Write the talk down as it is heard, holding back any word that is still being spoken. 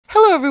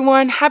Hello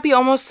everyone, happy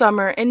almost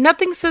summer, and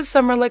nothing says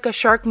summer like a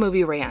shark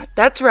movie rant.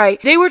 That's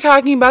right, today we're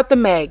talking about The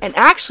Meg, and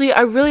actually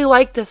I really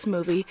like this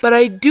movie, but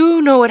I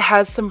do know it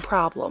has some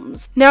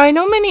problems. Now I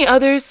know many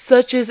others,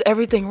 such as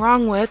Everything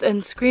Wrong With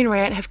and Screen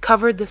Rant, have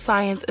covered the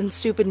science and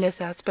stupidness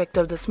aspect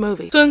of this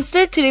movie. So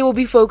instead today we'll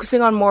be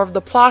focusing on more of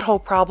the plot hole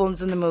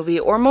problems in the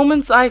movie, or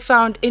moments I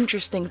found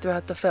interesting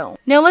throughout the film.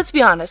 Now let's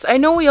be honest, I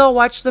know we all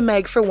watched The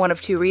Meg for one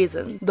of two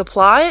reasons: the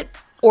plot,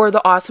 or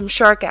the awesome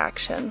shark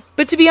action.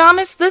 But to be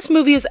honest, this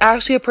movie is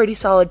actually a pretty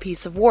solid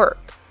piece of work.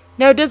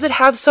 Now, does it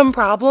have some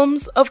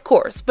problems? Of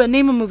course, but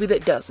name a movie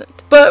that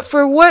doesn't. But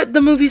for what the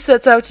movie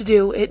sets out to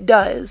do, it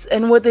does,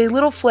 and with a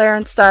little flair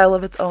and style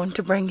of its own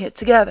to bring it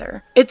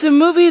together. It's a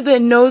movie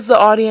that knows the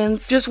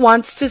audience just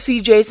wants to see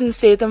Jason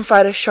Statham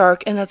fight a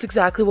shark, and that's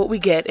exactly what we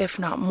get, if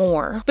not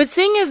more. But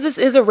seeing as this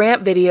is a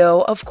rant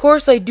video, of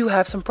course I do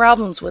have some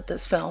problems with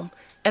this film,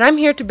 and I'm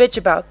here to bitch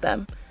about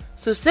them.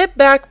 So sit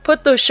back,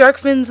 put those shark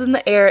fins in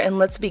the air, and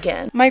let's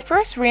begin. My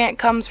first rant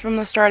comes from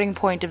the starting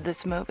point of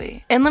this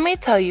movie. And let me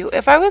tell you,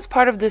 if I was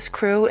part of this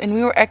crew and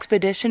we were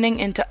expeditioning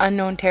into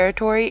unknown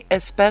territory,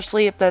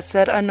 especially if that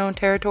said unknown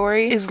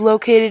territory is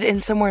located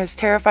in somewhere as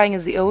terrifying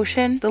as the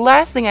ocean, the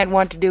last thing I'd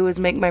want to do is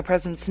make my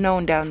presence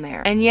known down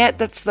there. And yet,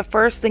 that's the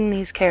first thing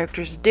these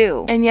characters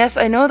do. And yes,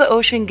 I know the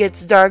ocean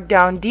gets dark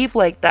down deep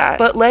like that,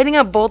 but lighting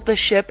up both the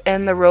ship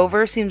and the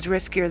rover seems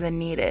riskier than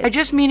needed. I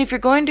just mean, if you're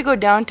going to go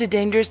down to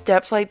dangerous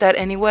depths like that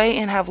anyway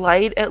and have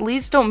light, at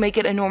least don't make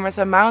it enormous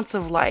amounts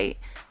of light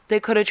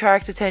that could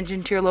attract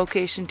attention to your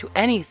location to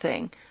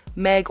anything,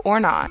 Meg or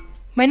not.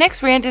 My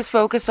next rant is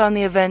focused on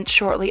the events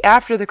shortly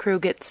after the crew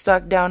gets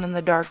stuck down in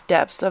the dark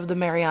depths of the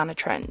Mariana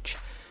Trench,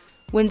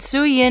 when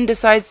Su Yin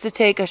decides to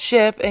take a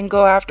ship and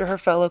go after her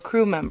fellow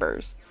crew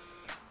members.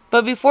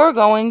 But before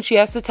going, she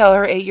has to tell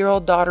her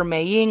 8-year-old daughter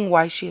Mei Ying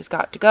why she has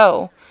got to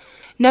go.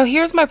 Now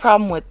here's my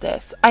problem with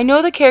this. I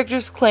know the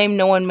characters claim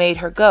no one made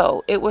her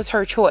go, it was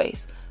her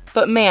choice.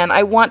 But man,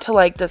 I want to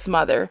like this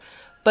mother,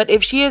 but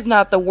if she is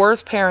not the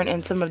worst parent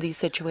in some of these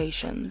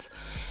situations.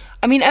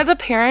 I mean, as a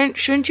parent,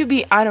 shouldn't you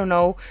be, I don't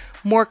know,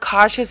 more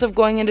cautious of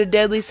going into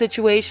deadly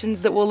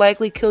situations that will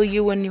likely kill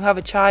you when you have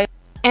a child?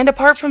 And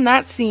apart from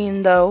that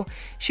scene, though,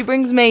 she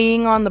brings Mei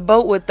Ying on the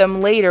boat with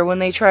them later when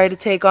they try to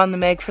take on the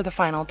Meg for the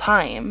final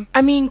time.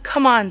 I mean,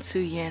 come on,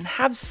 Su Yin,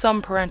 have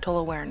some parental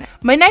awareness.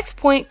 My next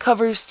point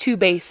covers two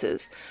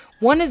bases.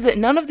 One is that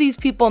none of these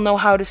people know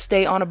how to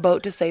stay on a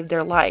boat to save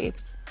their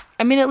lives.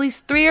 I mean, at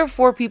least 3 or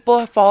 4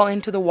 people fall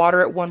into the water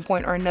at one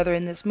point or another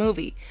in this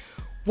movie.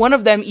 One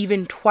of them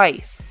even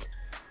twice.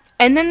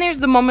 And then there's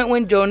the moment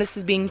when Jonas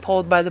is being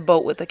pulled by the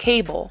boat with a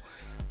cable,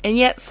 and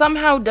yet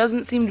somehow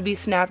doesn't seem to be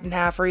snapped in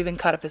half or even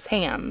cut up his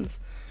hands.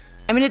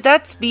 I mean, at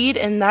that speed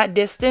and that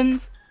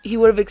distance, he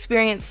would have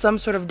experienced some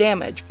sort of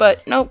damage,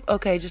 but nope,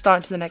 okay, just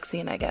on to the next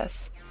scene, I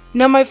guess.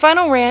 Now, my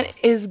final rant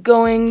is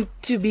going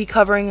to be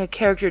covering a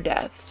character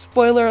death.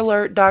 Spoiler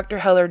alert, Dr.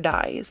 Heller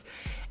dies.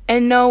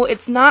 And no,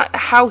 it's not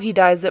how he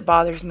dies that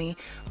bothers me,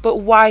 but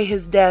why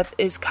his death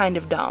is kind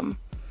of dumb.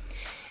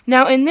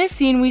 Now, in this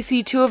scene, we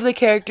see 2 of the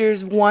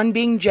characters, one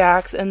being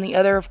Jax and the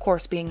other, of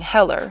course, being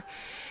Heller.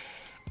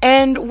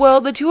 And,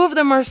 well, the 2 of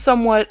them are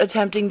somewhat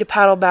attempting to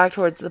paddle back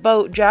towards the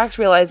boat. Jax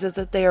realizes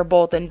that they are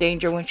both in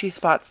danger when she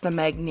spots the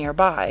Meg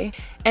nearby.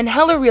 And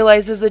Heller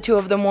realizes the 2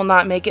 of them will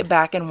not make it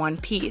back in one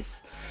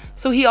piece.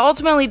 So he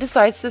ultimately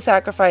decides to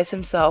sacrifice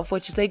himself,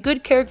 which is a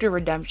good character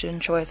redemption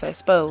choice, I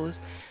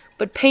suppose.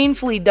 But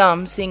painfully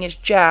dumb, seeing as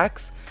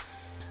Jax,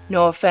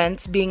 no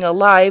offense, being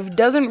alive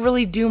doesn't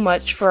really do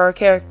much for our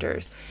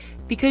characters.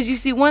 Because you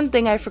see, one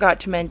thing I forgot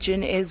to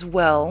mention is,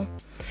 well,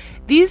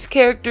 these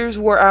characters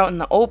were out in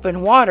the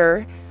open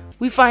water.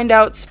 We find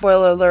out,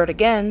 spoiler alert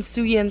again,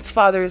 Su Yin's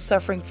father is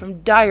suffering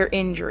from dire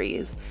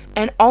injuries.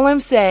 And all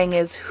I'm saying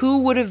is, who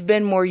would have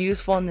been more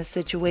useful in this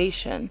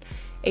situation?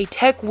 A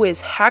tech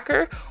whiz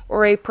hacker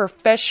or a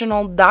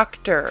professional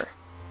doctor?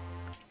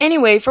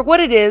 Anyway, for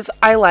what it is,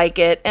 I like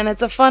it, and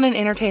it's a fun and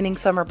entertaining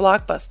summer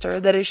blockbuster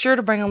that is sure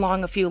to bring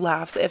along a few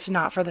laughs, if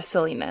not for the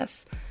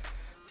silliness.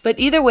 But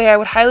either way, I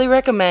would highly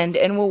recommend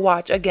and will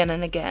watch again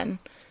and again.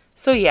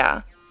 So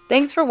yeah,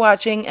 thanks for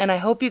watching, and I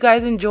hope you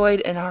guys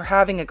enjoyed and are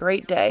having a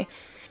great day.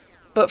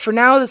 But for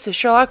now, this is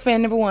Sherlock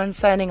Fan #1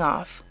 signing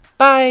off.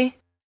 Bye!